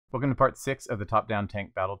Welcome to part 6 of the top-down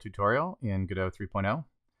tank battle tutorial in Godot 3.0.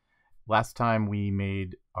 Last time we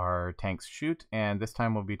made our tanks shoot, and this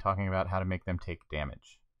time we'll be talking about how to make them take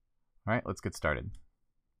damage. Alright, let's get started.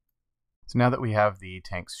 So now that we have the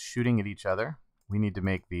tanks shooting at each other, we need to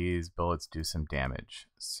make these bullets do some damage.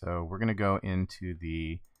 So we're going to go into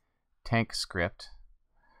the tank script.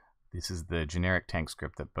 This is the generic tank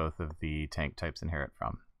script that both of the tank types inherit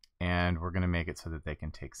from. And we're going to make it so that they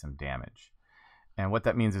can take some damage. And what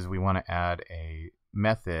that means is we want to add a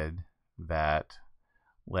method that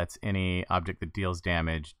lets any object that deals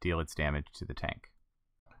damage deal its damage to the tank.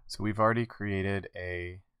 So we've already created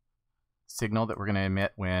a signal that we're going to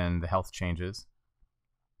emit when the health changes.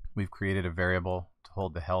 We've created a variable to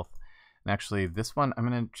hold the health. And actually this one, I'm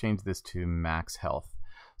going to change this to max health.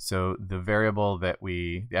 So the variable that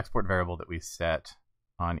the export variable that we set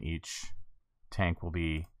on each tank will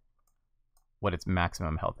be what its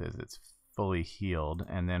maximum health is. It's fully healed,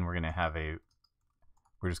 and then we're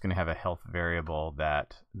just going to have a health variable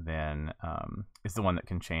that then is the one that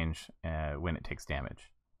can change when it takes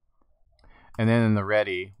damage. And then in the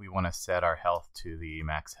ready, we want to set our health to the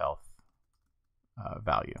max health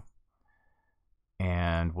value,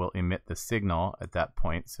 and we'll emit the signal at that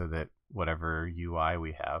point so that whatever UI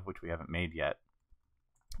we have, which we haven't made yet,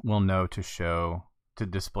 will know to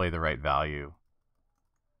display the right value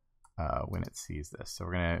when it sees this. So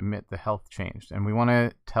we're going to emit the health changed, and we want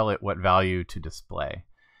to tell it what value to display.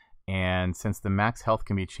 And since the max health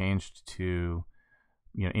can be changed to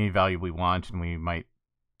any value we want, and we might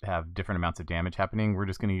have different amounts of damage happening, we're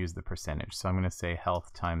just going to use the percentage. So I'm going to say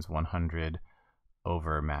health times 100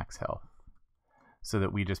 over max health, so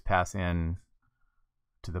that we just pass in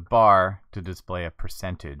to the bar to display a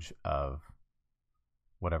percentage of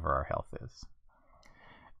whatever our health is.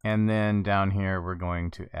 And then down here we're going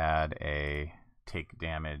to add a take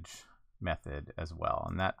damage method as well,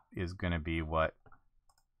 and that is going to be what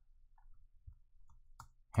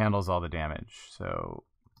handles all the damage. So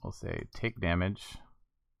we'll say take damage,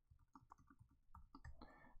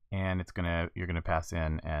 and you're going to pass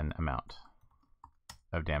in an amount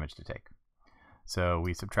of damage to take. So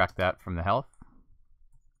we subtract that from the health.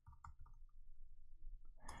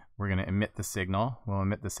 We're going to emit the signal. We'll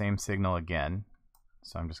emit the same signal again.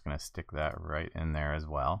 So I'm just going to stick that right in there as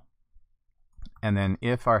well. And then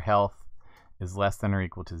if our health is less than or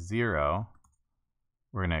equal to 0,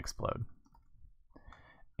 we're going to explode.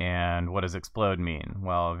 And what does explode mean?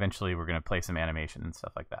 Well, eventually we're going to play some animation and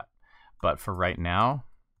stuff like that. But for right now,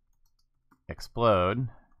 explode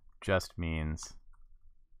just means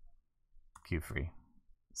queue free.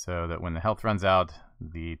 So that when the health runs out,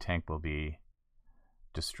 the tank will be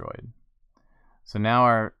destroyed. So now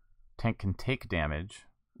our tank can take damage.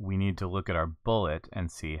 We need to look at our bullet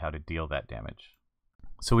and see how to deal that damage.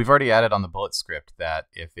 So we've already added on the bullet script that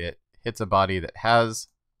if it hits a body that has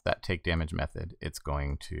that take damage method, it's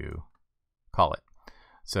going to call it.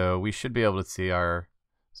 So we should be able to see our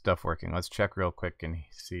stuff working. Let's check real quick and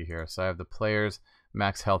see here. So I have the players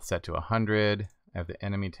max health set to 100. I have the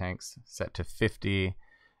enemy tanks set to 50.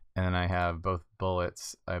 And then I have both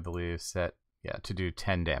bullets, I believe, set to do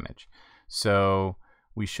 10 damage. So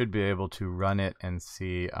we should be able to run it and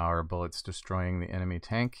see our bullets destroying the enemy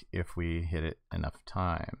tank if we hit it enough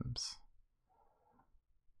times.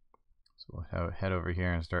 So we'll head over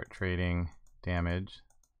here and start trading damage.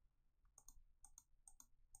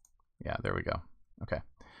 Yeah, there we go. Okay.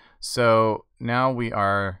 So now we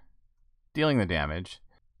are dealing the damage.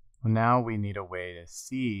 Now we need a way to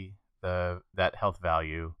see that health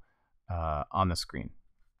value on the screen.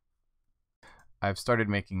 I've started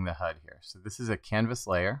making the HUD here. So this is a canvas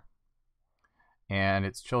layer, and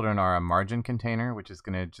its children are a margin container, which is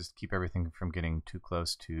going to just keep everything from getting too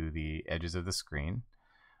close to the edges of the screen.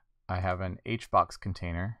 I have an HBox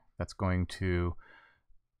container that's going to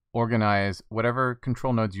organize whatever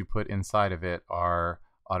control nodes you put inside of it are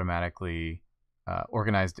automatically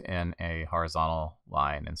organized in a horizontal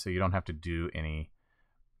line, and so you don't have to do any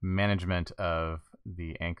management of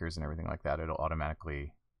the anchors and everything like that. It'll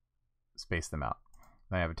automatically space them out.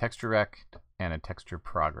 Then I have a texture rect and a texture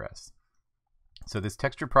progress. So this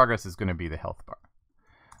texture progress is going to be the health bar,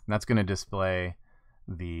 and that's going to display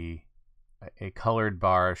a colored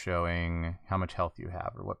bar showing how much health you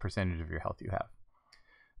have or what percentage of your health you have.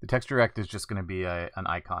 The texture rect is just going to be an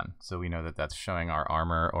icon, so we know that that's showing our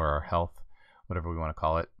armor or our health, whatever we want to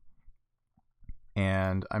call it.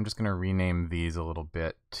 And I'm just going to rename these a little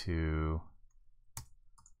bit to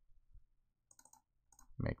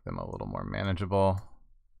make them a little more manageable.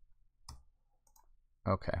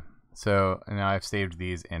 Okay, so now I've saved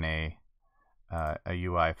these in a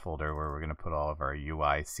UI folder where we're going to put all of our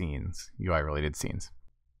UI scenes, UI related scenes.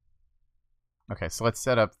 Okay, so let's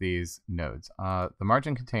set up these nodes. The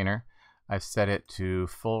margin container, I've set it to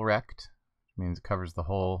full rect, which means it covers the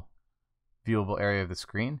whole viewable area of the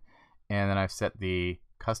screen. And then I've set the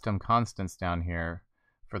custom constants down here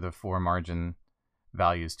for the 4 margin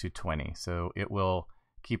values to 20. So it will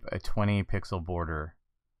keep a 20 pixel border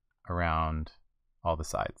around all the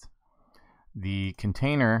sides. The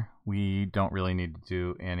container, we don't really need to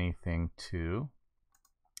do anything to.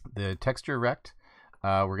 The texture rect,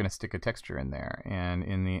 we're going to stick a texture in there. And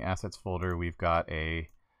in the assets folder, we've got a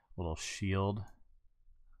little shield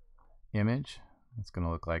image. It's going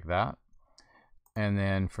to look like that. And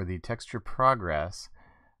then for the texture progress,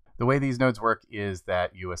 the way these nodes work is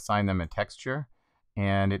that you assign them a texture,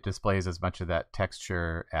 and it displays as much of that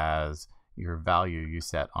texture as your value you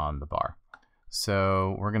set on the bar.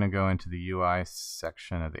 So we're going to go into the UI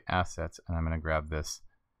section of the assets, and I'm going to grab this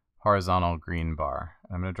horizontal green bar.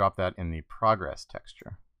 I'm going to drop that in the progress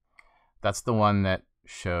texture. That's the one that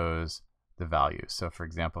shows the value. So for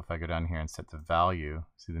example, if I go down here and set the value,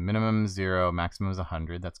 see the minimum is 0, maximum is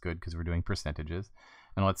 100. That's good because we're doing percentages.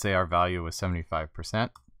 And let's say our value was 75%.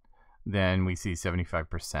 Then we see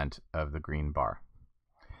 75% of the green bar.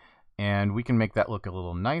 And we can make that look a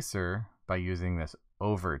little nicer by using this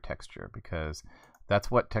over texture, because that's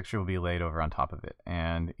what texture will be laid over on top of it.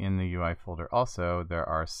 And in the UI folder also, there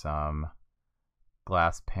are some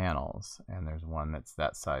glass panels, and there's one that's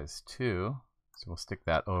that size too. So we'll stick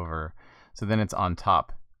that over. So then it's on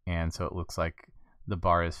top, and so it looks like the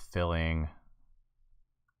bar is filling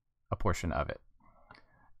a portion of it.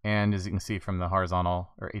 And as you can see from the horizontal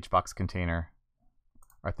or HBox container,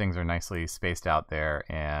 our things are nicely spaced out there,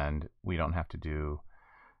 and we don't have to do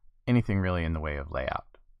anything really in the way of layout.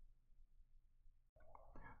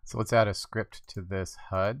 So let's add a script to this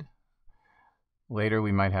HUD. Later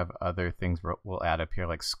we might have other things we'll add up here,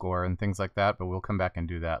 like score and things like that, but we'll come back and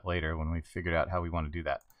do that later when we've figured out how we want to do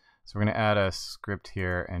that. So we're going to add a script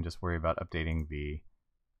here and just worry about updating the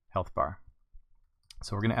health bar.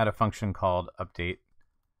 So we're going to add a function called update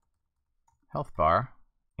health bar,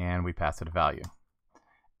 and we pass it a value.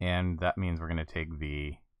 And that means we're going to take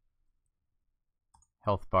the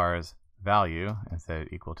health bar's value and set it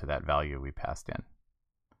equal to that value we passed in.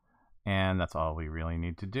 And that's all we really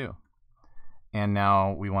need to do. And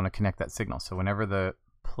now we want to connect that signal. So whenever the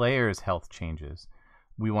player's health changes,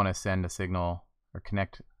 we want to send a signal or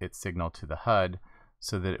connect its signal to the HUD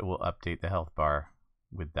so that it will update the health bar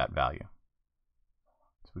with that value.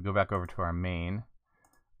 So we go back over to our main.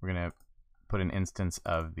 We're going to put an instance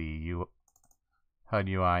of the HUD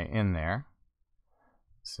UI in there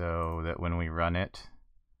so that when we run it,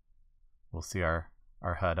 we'll see our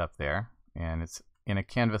HUD up there. And it's in a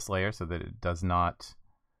canvas layer so that it does not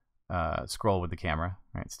scroll with the camera,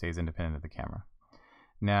 right? It stays independent of the camera.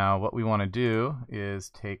 Now what we want to do is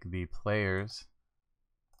take the player's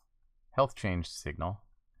health change signal,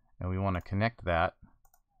 and we want to connect that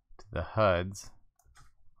to the HUD's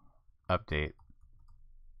update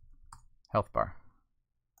health bar.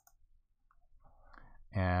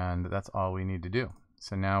 And that's all we need to do.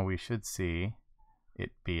 So now we should see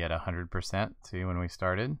it be at 100%, see when we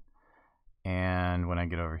started. And when I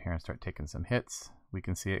get over here and start taking some hits, we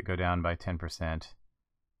can see it go down by 10%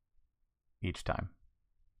 each time.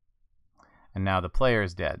 And now the player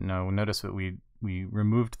is dead. Now notice that we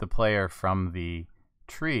removed the player from the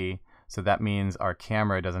tree, so that means our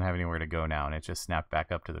camera doesn't have anywhere to go now, and it just snapped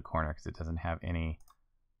back up to the corner because it doesn't have any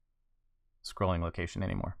scrolling location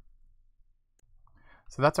anymore.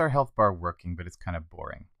 So that's our health bar working, but it's kind of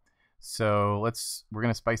boring. So we're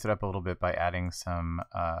going to spice it up a little bit by adding some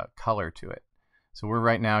color to it. So we're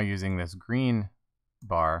right now using this green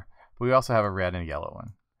bar, but we also have a red and a yellow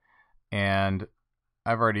one. And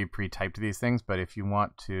I've already pre-typed these things, but if you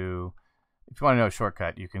want to know a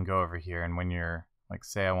shortcut, you can go over here, and when you're like,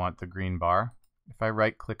 say I want the green bar, if I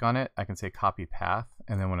right click on it, I can say copy path,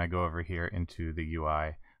 and then when I go over here into the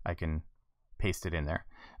UI, I can paste it in there.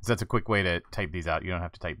 So that's a quick way to type these out. You don't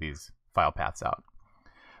have to type these file paths out.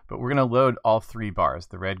 But we're going to load all 3 bars,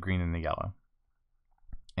 the red, green, and the yellow.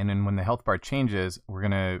 And then when the health bar changes, we're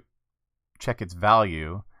going to check its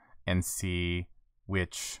value and see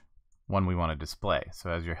which one we want to display. So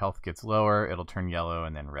as your health gets lower, it'll turn yellow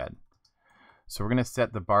and then red. So we're going to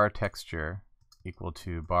set the bar texture equal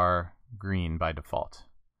to bar green by default.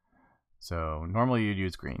 So normally you'd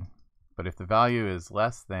use green, but if the value is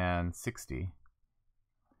less than 60,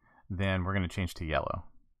 then we're going to change to yellow.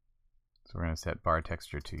 So we're going to set bar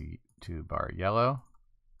texture to bar yellow.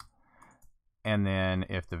 And then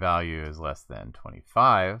if the value is less than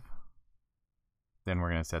 25, then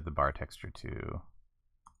we're going to set the bar texture to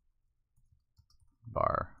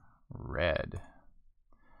bar red.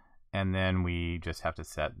 and then we just have to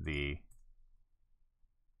set the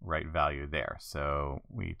right value there. So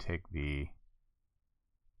we take the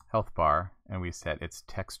health bar and we set its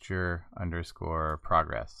texture underscore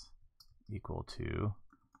progress equal to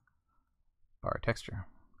bar texture.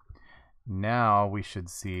 Now we should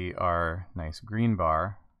see our nice green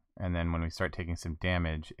bar, and then when we start taking some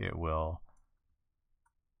damage, it will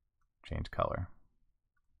change color.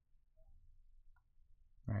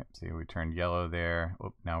 All right, see, we turned yellow there.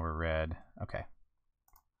 Oop, now we're red. Okay,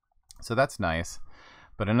 so that's nice.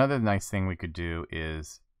 But another nice thing we could do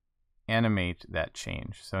is animate that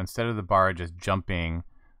change. So instead of the bar just jumping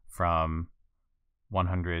from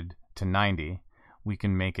 100 to 90, we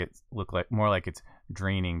can make it look like more like it's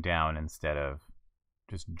draining down instead of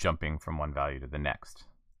just jumping from one value to the next.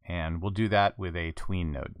 And we'll do that with a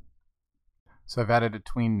tween node. So I've added a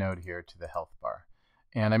tween node here to the health bar.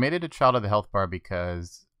 And I made it a child of the health bar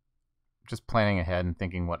because just planning ahead and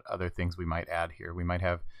thinking what other things we might add here. We might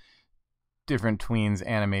have different tweens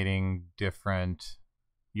animating different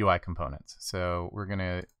UI components. So we're going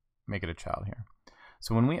to make it a child here.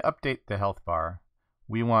 So when we update the health bar,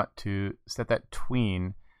 we want to set that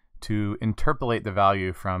tween to interpolate the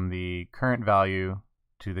value from the current value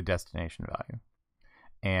to the destination value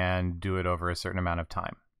and do it over a certain amount of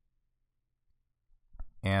time.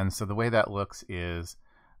 And so the way that looks is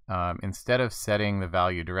instead of setting the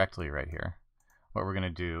value directly right here, what we're going to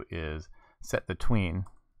do is set the tween.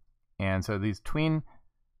 And so these tween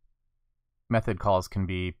method calls can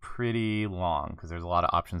be pretty long because there's a lot of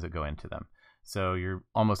options that go into them. So you're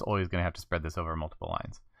almost always going to have to spread this over multiple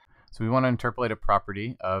lines. So we want to interpolate a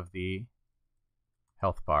property of the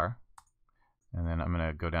health bar. And then I'm going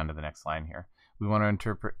to go down to the next line here. We want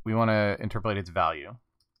to interpolate its value.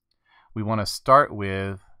 We want to start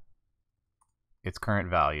with its current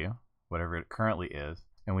value, whatever it currently is,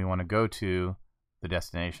 and we want to go to the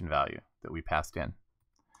destination value that we passed in.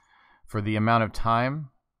 For the amount of time,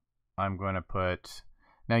 I'm going to put,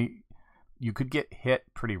 now you could get hit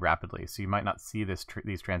pretty rapidly, so you might not see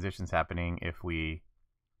these transitions happening if we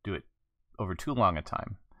do it over too long a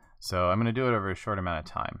time. So I'm going to do it over a short amount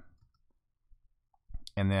of time.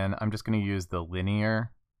 And then I'm just going to use the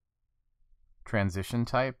linear transition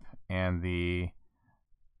type and the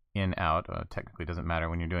in-out. Technically doesn't matter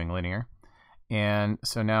when you're doing linear. And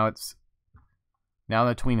so now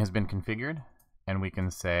the tween has been configured, and we can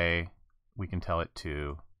tell it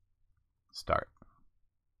to start.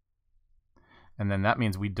 And then that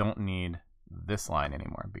means we don't need this line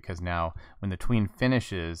anymore, because now when the tween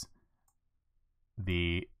finishes,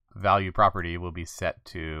 the value property will be set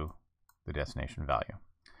to the destination value.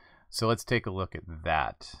 So let's take a look at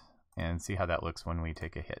that and see how that looks when we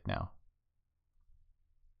take a hit now.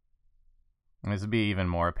 And this would be even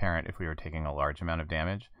more apparent if we were taking a large amount of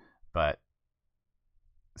damage, but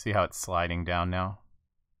see how it's sliding down now?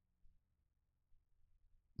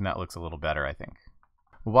 And that looks a little better, I think.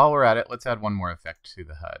 While we're at it, let's add one more effect to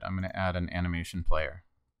the HUD. I'm going to add an animation player.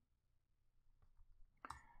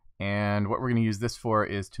 And what we're going to use this for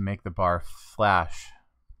is to make the bar flash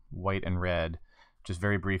white and red just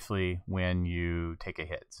very briefly when you take a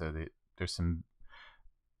hit, so that there's some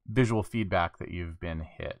visual feedback that you've been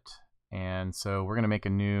hit. And so we're going to make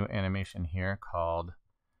a new animation here called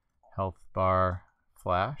health bar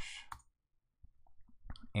flash.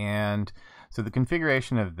 And so the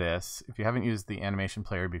configuration of this, if you haven't used the animation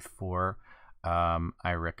player before,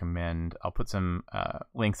 I recommend, I'll put some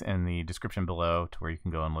links in the description below to where you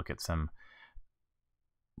can go and look at some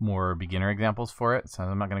more beginner examples for it. So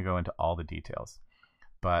I'm not going to go into all the details,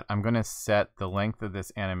 but I'm going to set the length of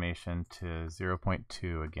this animation to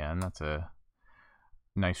 0.2 again. That's a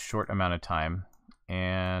nice short amount of time.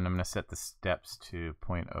 And I'm going to set the steps to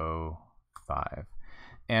 0.05.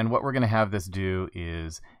 And what we're going to have this do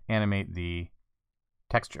is animate the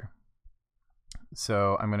texture.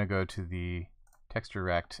 So I'm going to go to the texture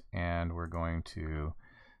rect, and we're going to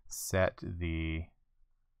set the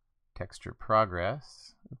texture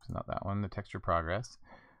progress. Oops, not that one, the texture progress.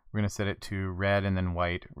 We're going to set it to red and then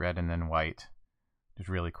white, just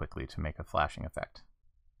really quickly to make a flashing effect.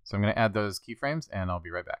 So I'm going to add those keyframes, and I'll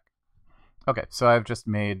be right back. Okay, so I've just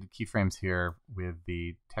made keyframes here with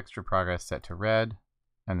the texture progress set to red,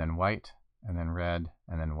 and then white, and then red,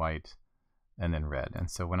 and then white, and then red. And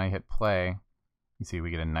so when I hit play, you see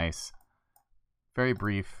we get a nice, very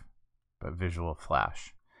brief, but visual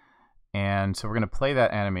flash. And so we're going to play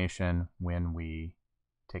that animation when we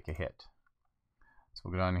take a hit. So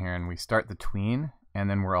we'll go down here and we start the tween, and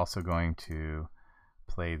then we're also going to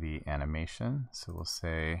play the animation. So we'll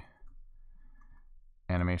say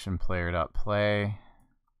animation player.play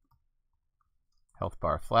health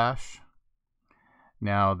bar flash.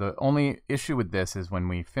 Now, the only issue with this is when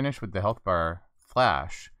we finish with the health bar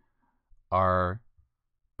flash, our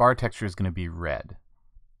bar texture is going to be red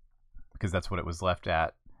because that's what it was left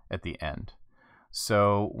at the end.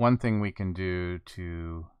 So one thing we can do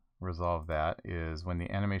to resolve that is when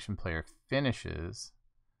the animation player finishes,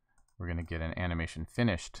 we're going to get an animation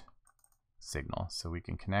finished signal. So we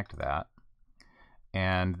can connect that.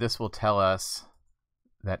 And this will tell us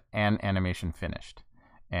that an animation finished.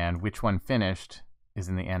 And which one finished is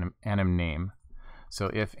in the anim name. So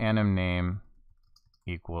if anim name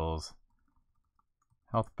equals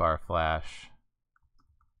health bar flash,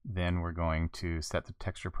 then we're going to set the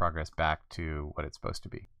texture progress back to what it's supposed to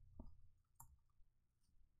be.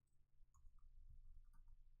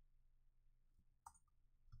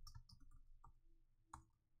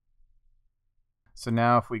 So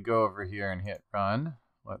now if we go over here and hit run,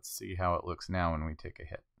 let's see how it looks now when we take a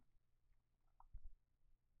hit.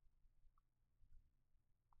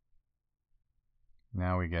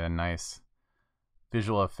 Now we get a nice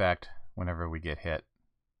visual effect whenever we get hit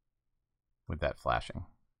with that flashing.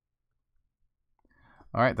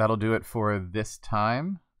 All right, that'll do it for this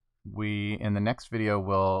time. In the next video,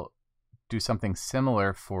 will do something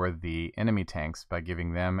similar for the enemy tanks by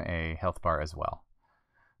giving them a health bar as well.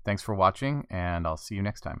 Thanks for watching, and I'll see you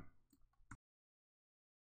next time.